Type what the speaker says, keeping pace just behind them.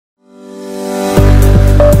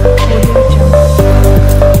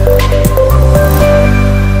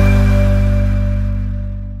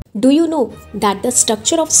Do you know that the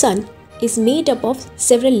structure of Sun is made up of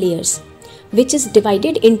several layers, which is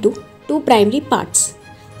divided into two primary parts,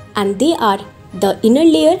 and they are the inner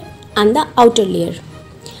layer and the outer layer.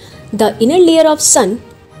 The inner layer of Sun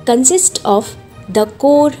consists of the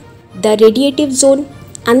core, the radiative zone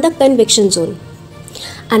and the convection zone,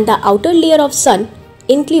 and the outer layer of Sun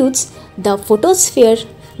includes the photosphere,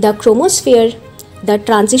 the chromosphere, the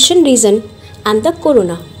transition region and the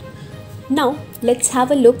corona. Now let's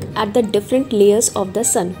have a look at the different layers of the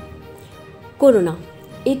Sun. Corona.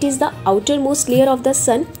 It is the outermost layer of the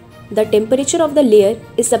Sun. The temperature of the layer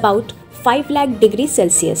is about 5 lakh degrees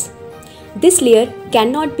Celsius. This layer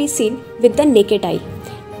cannot be seen with the naked eye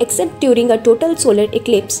except during a total solar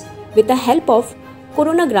eclipse with the help of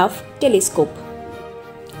coronagraph telescope.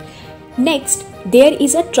 Next, there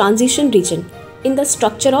is a transition region in the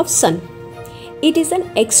structure of Sun. It is an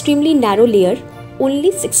extremely narrow layer,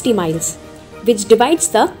 only 60 miles, which divides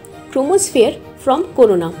the chromosphere from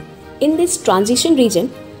corona. In this transition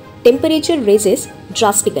region, temperature rises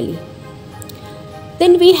drastically.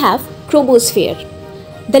 Then we have chromosphere.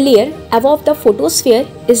 The layer above the photosphere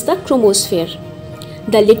is the chromosphere.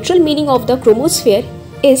 The literal meaning of the chromosphere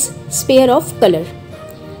is sphere of color.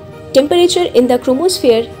 Temperature in the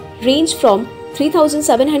chromosphere range from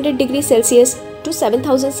 3700 degrees Celsius to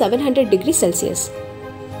 7700 degrees Celsius.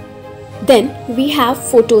 Then we have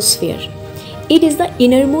photosphere. It is the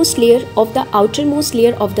innermost layer of the outermost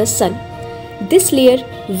layer of the Sun. This layer,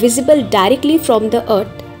 visible directly from the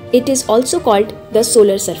Earth, it is also called the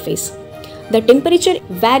solar surface. The temperature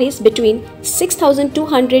varies between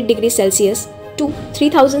 6200 degrees Celsius to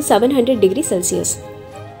 3700 degrees Celsius.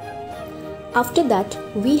 After that,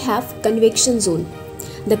 we have convection zone.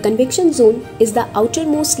 The convection zone is the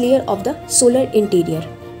outermost layer of the solar interior.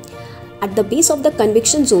 At the base of the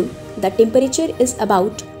convection zone, the temperature is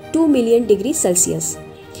about 2 million degrees Celsius.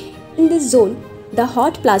 In this zone, the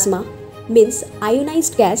hot plasma, means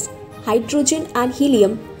ionized gas, hydrogen and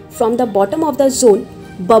helium from the bottom of the zone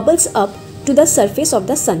bubbles up to the surface of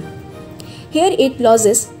the Sun. Here it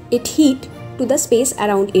loses its heat to the space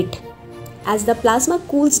around it. As the plasma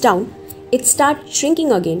cools down, it starts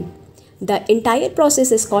shrinking again. The entire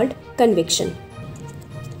process is called convection.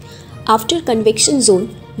 After convection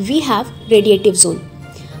zone, we have radiative zone.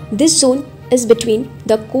 This zone is between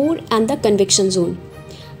the core and the convection zone.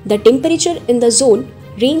 The temperature in the zone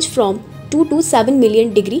range from 2 to 7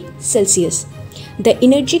 million degrees Celsius. The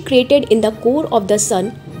energy created in the core of the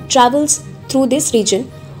Sun travels through this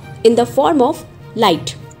region in the form of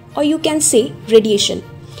light, or you can say radiation.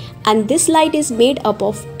 And this light is made up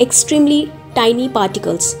of extremely tiny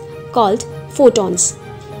particles called photons.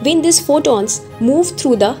 When these photons move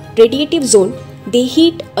through the radiative zone, they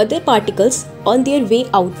heat other particles on their way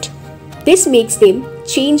out. This makes them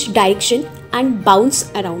change direction and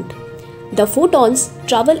bounce around. The photons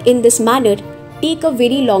travel in this manner, take a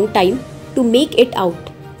very long time to make it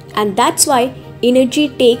out, and that's why energy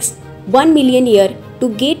takes 1 million years to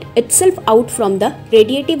get itself out from the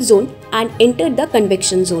radiative zone and enter the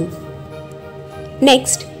convection zone.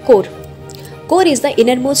 Next, core. Core is the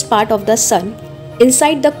innermost part of the Sun.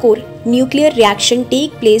 Inside the core, nuclear reaction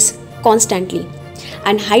take place constantly,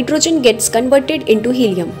 and hydrogen gets converted into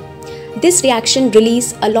helium. This reaction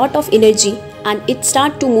releases a lot of energy and it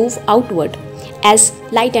starts to move outward as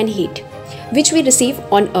light and heat, which we receive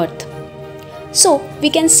on Earth. So we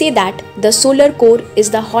can say that the solar core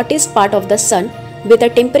is the hottest part of the Sun with a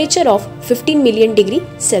temperature of 15 million degrees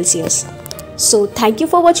Celsius. So thank you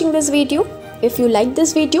for watching this video. If you like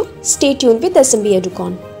this video, stay tuned with SMB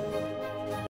EDUCORN.